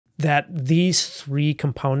that these three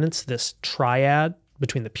components, this triad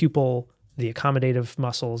between the pupil, the accommodative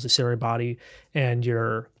muscles, the ciliary body, and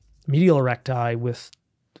your medial erecti with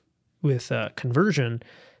conversion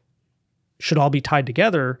should all be tied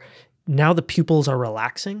together. Now the pupils are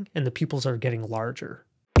relaxing and the pupils are getting larger.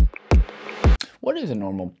 What is a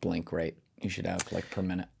normal blink rate you should have, like, per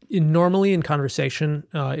minute? Normally in conversation,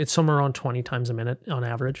 it's somewhere around 20 times a minute on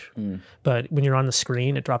average. But when you're on the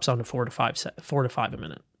screen, it drops down to 4 to 5 a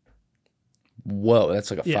minute. Whoa,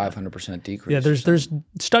 that's like a 500% decrease. Yeah, there's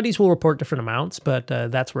studies will report different amounts, but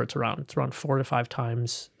that's where it's around. It's around 4 to 5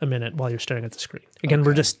 times a minute while you're staring at the screen. Again,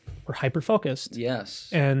 we're hyper focused. Yes.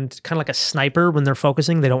 And kind of like a sniper, when they're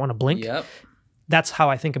focusing, they don't want to blink. Yep. That's how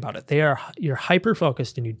I think about it. You're hyper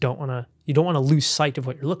focused, and you don't want to lose sight of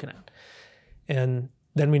what you're looking at. And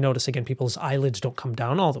then we notice again, people's eyelids don't come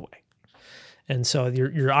down all the way, and so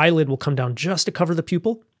your eyelid will come down just to cover the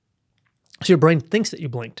pupil. So your brain thinks that you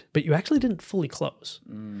blinked, but you actually didn't fully close.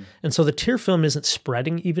 And so the tear film isn't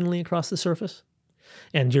spreading evenly across the surface.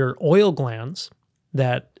 And your oil glands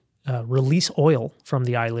that release oil from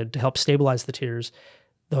the eyelid to help stabilize the tears,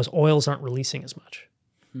 those oils aren't releasing as much.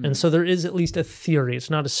 And so there is at least a theory. It's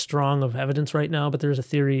not as strong of evidence right now, but there's a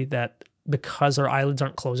theory that because our eyelids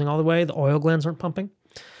aren't closing all the way, the oil glands aren't pumping.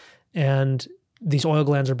 And these oil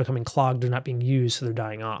glands are becoming clogged. They're not being used, so they're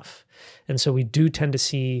dying off. And so we do tend to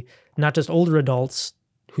see not just older adults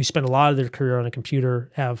who spend a lot of their career on a computer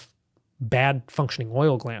have bad functioning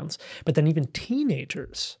oil glands, but then even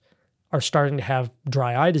teenagers are starting to have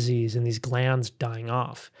dry eye disease and these glands dying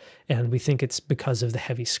off. And we think it's because of the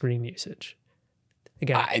heavy screen usage.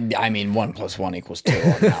 Again, I mean, 1 + 1 = 2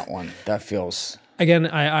 on that one. That feels... Again,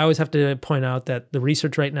 I always have to point out that the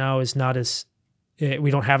research right now is not as... we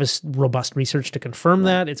don't have as robust research to confirm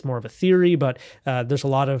that. It's more of a theory, but there's a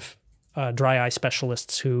lot of dry eye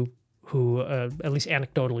specialists who at least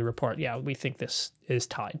anecdotally report, yeah, we think this is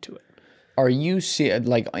tied to it. Are you seeing,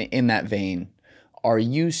 like, in that vein, are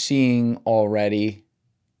you seeing already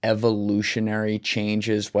evolutionary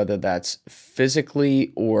changes, whether that's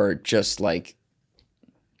physically or just like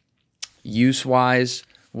use-wise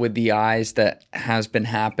with the eyes, that has been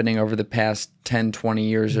happening over the past 10, 20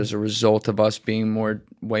 years as a result of us being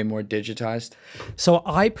way more digitized? So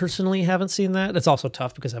I personally haven't seen that. It's also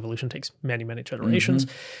tough because evolution takes many, many generations.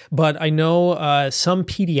 But I know some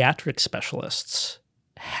pediatric specialists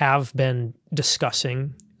have been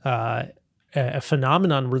discussing a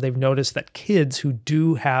phenomenon where they've noticed that kids who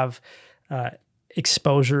do have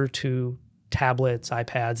exposure to tablets,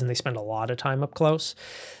 iPads, and they spend a lot of time up close.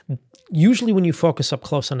 Usually when you focus up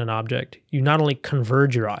close on an object, you not only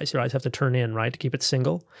converge your eyes have to turn in, right, to keep it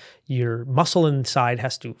single. Your muscle inside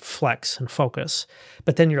has to flex and focus,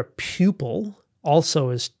 but then your pupil also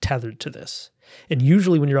is tethered to this. And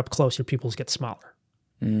usually when you're up close, your pupils get smaller.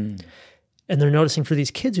 And they're noticing for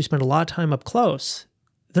these kids who spend a lot of time up close,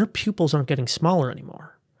 their pupils aren't getting smaller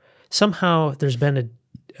anymore. Somehow there's been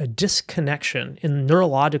a disconnection in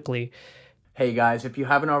neurologically. Hey guys, if you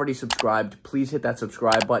haven't already subscribed, please hit that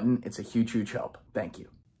subscribe button. It's a huge, huge help. Thank you.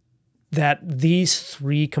 That these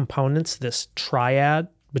three components, this triad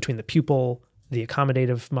between the pupil, the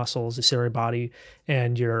accommodative muscles, the ciliary body,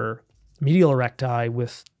 and your medial erecti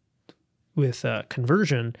with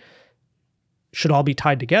conversion should all be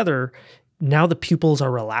tied together. Now the pupils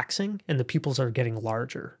are relaxing and the pupils are getting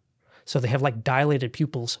larger. So they have like dilated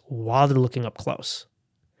pupils while they're looking up close.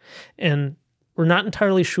 And we're not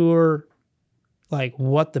entirely sure like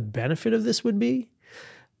what the benefit of this would be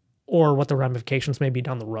or what the ramifications may be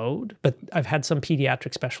down the road. But I've had some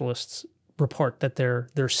pediatric specialists report that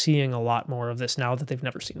they're seeing a lot more of this now that they've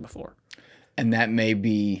never seen before. And that may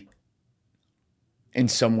be in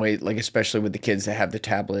some way, like especially with the kids that have the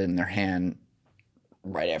tablet in their hand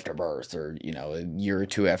right after birth, or, you know, a year or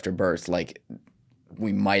two after birth, like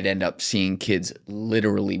we might end up seeing kids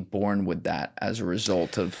literally born with that as a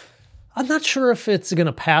result of... I'm not sure if it's going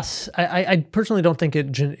to pass. I personally don't think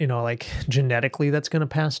it, like genetically that's going to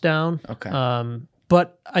pass down. Okay.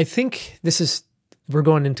 But I think we're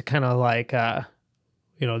going into kind of like,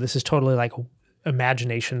 this is totally like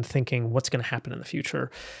imagination thinking what's going to happen in the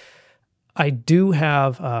future. I do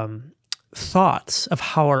have thoughts of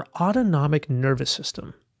how our autonomic nervous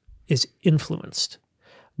system is influenced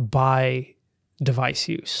by device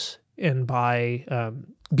use and by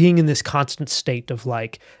being in this constant state of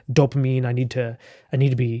like dopamine. I need to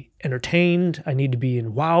be entertained. I need to be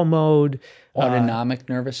in wow mode. Autonomic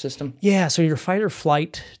nervous system? Yeah. So your fight or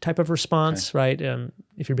flight type of response, right?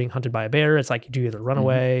 If you're being hunted by a bear, it's like, do you either run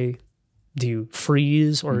away, do you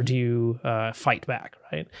freeze, or do you fight back,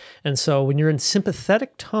 right? And so when you're in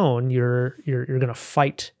sympathetic tone, you're going to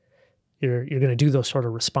fight. you're going to do those sort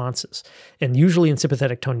of responses. And usually in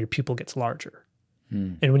sympathetic tone, your pupil gets larger.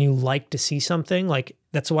 And when you like to see something, like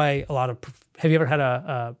that's why a lot of, have you ever had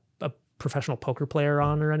a professional poker player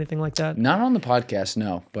on or anything like that? Not on the podcast,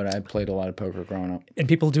 no, but I played a lot of poker growing up. And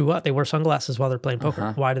people do what? They wear sunglasses while they're playing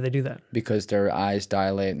poker. Why do they do that? Because their eyes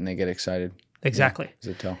dilate and they get excited. Exactly. Yeah, does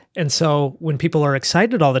it tell? And so when people are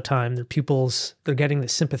excited all the time, their pupils, they're getting the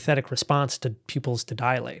sympathetic response to pupils to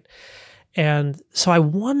dilate. And so I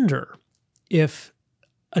wonder if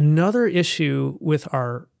another issue with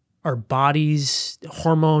our body's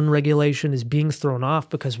hormone regulation is being thrown off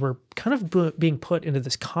because we're kind of being put into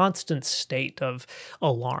this constant state of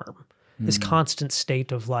alarm, this constant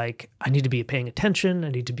state of like, I need to be paying attention. I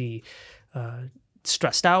need to be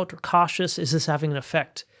stressed out or cautious. Is this having an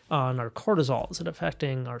effect on our cortisol? Is it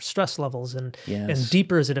affecting our stress levels? And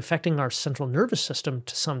deeper, is it affecting our central nervous system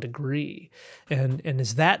to some degree? And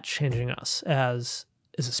is that changing us as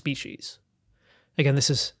a species? Again,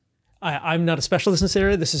 this is, I'm not a specialist in this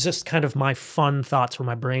area. This is just kind of my fun thoughts where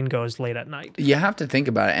my brain goes late at night. You have to think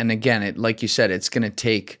about it. And again, like you said, it's going to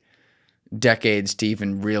take decades to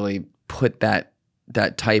even really put that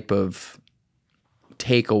type of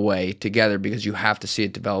takeaway together, because you have to see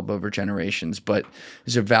it develop over generations. But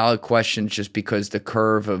these are valid questions just because the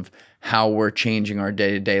curve of how we're changing our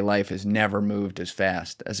day-to-day life has never moved as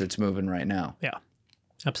fast as it's moving right now. Yeah,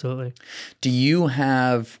 absolutely. Do you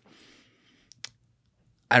have,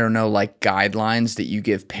 I don't know, like guidelines that you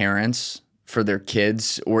give parents for their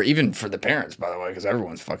kids, or even for the parents, by the way, because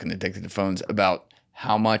everyone's fucking addicted to phones, about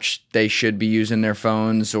how much they should be using their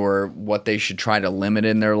phones or what they should try to limit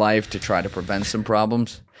in their life to try to prevent some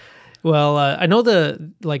problems? Well, I know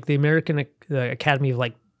the American Academy of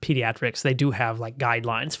like Pediatrics, they do have like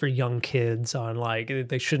guidelines for young kids on like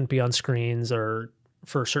they shouldn't be on screens, or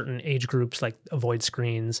for certain age groups, like avoid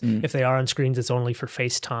screens. If they are on screens, it's only for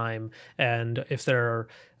FaceTime. And if they're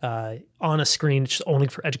on a screen, it's only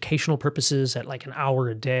for educational purposes at like an hour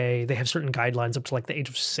a day. They have certain guidelines up to like the age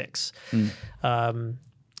of 6. I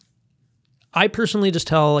personally just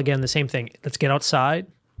tell, again, the same thing. Let's get outside,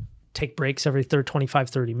 take breaks every 25,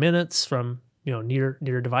 30 minutes from, near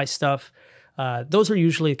device stuff. Those are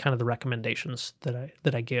usually kind of the recommendations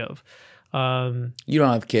that I give. You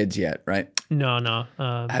don't have kids yet, right? No.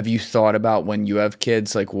 Have you thought about when you have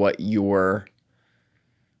kids, like what your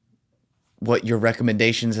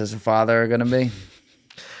recommendations as a father are going to be?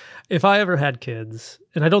 If I ever had kids,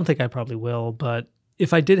 and I don't think I probably will, but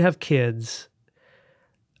if I did have kids,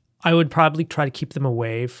 I would probably try to keep them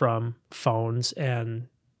away from phones and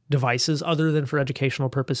devices other than for educational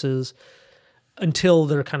purposes until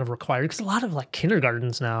they're kind of required. Because a lot of like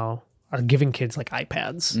kindergartens now are giving kids like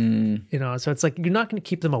iPads, so it's like you're not going to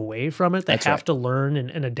keep them away from it. They have to learn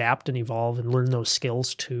and adapt and evolve and learn those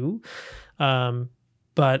skills too.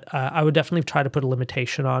 But I would definitely try to put a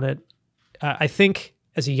limitation on it. I think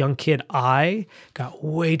as a young kid, I got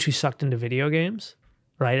way too sucked into video games,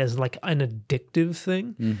 right? As like an addictive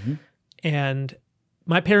thing. And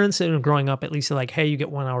my parents, growing up, at least they're like, hey, you get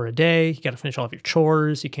 1 hour a day. You got to finish all of your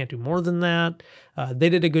chores. You can't do more than that. They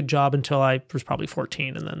did a good job until I was probably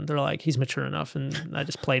 14. And then they're like, he's mature enough. And I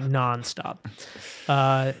just played nonstop.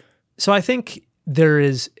 So I think there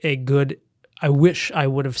is I wish I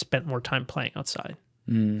would have spent more time playing outside.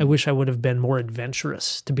 I wish I would have been more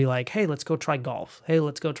adventurous to be like, hey, let's go try golf. Hey,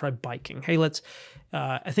 let's go try biking. Hey,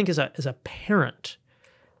 I think as a parent,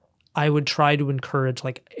 I would try to encourage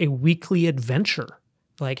like a weekly adventure.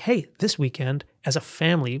 Like, hey, this weekend as a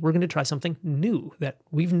family, we're going to try something new that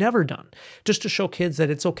we've never done, just to show kids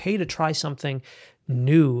that it's okay to try something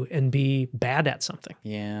new and be bad at something.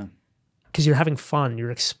 Yeah. Because you're having fun,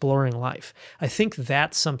 you're exploring life. I think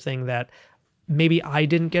that's something that maybe I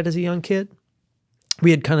didn't get as a young kid.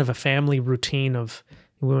 We had kind of a family routine of,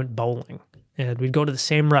 we went bowling and we'd go to the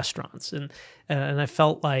same restaurants. And I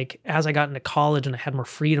felt like as I got into college and I had more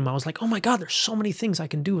freedom, I was like, oh my God, there's so many things I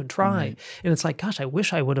can do and try. And it's like, gosh, I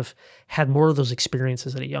wish I would have had more of those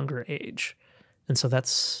experiences at a younger age. And so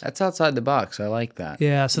that's outside the box. I like that.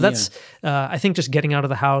 Yeah. So that's, I think just getting out of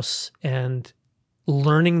the house and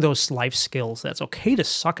learning those life skills. That's okay to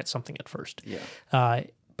suck at something at first. Yeah.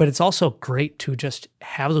 But it's also great to just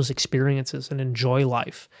have those experiences and enjoy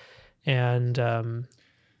life. And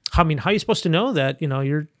how are you supposed to know that,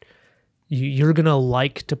 you're going to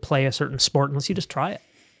like to play a certain sport unless you just try it?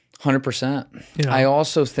 100%. I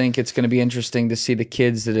also think it's going to be interesting to see the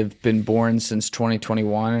kids that have been born since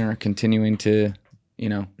 2021 and are continuing to,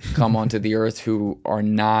 come onto the earth who were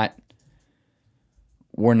not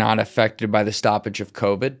affected by the stoppage of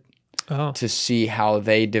COVID. to see how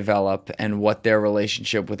they develop and what their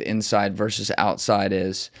relationship with inside versus outside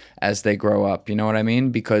is as they grow up. You know what I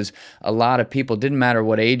mean? Because a lot of people, didn't matter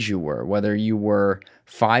what age you were, whether you were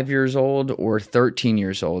 5 years old or 13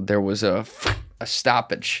 years old, there was a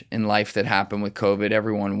stoppage in life that happened with COVID.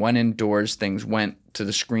 Everyone went indoors. Things went to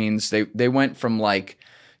the screens. They went from like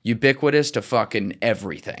ubiquitous to fucking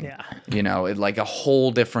everything. Yeah. You know, it like a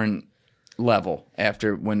whole different level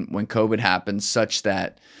after when COVID happened, such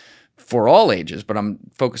that for all ages, but I'm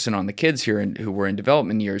focusing on the kids here and who were in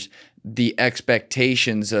development years, the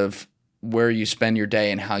expectations of where you spend your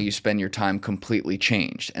day and how you spend your time completely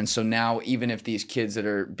changed. And so now, even if these kids that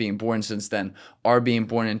are being born since then are being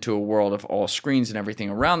born into a world of all screens and everything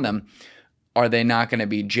around them, are they not going to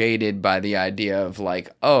be jaded by the idea of like,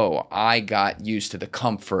 oh, I got used to the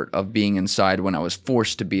comfort of being inside when I was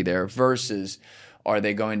forced to be there, versus are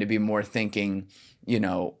they going to be more thinking, you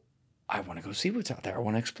know, I want to go see what's out there. I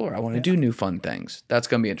want to explore. I want to do new fun things. That's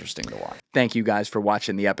going to be interesting to watch. Thank you guys for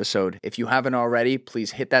watching the episode. If you haven't already,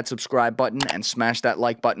 please hit that subscribe button and smash that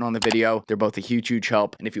like button on the video. They're both a huge, huge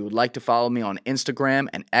help. And if you would like to follow me on Instagram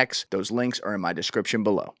and X, those links are in my description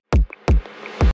below.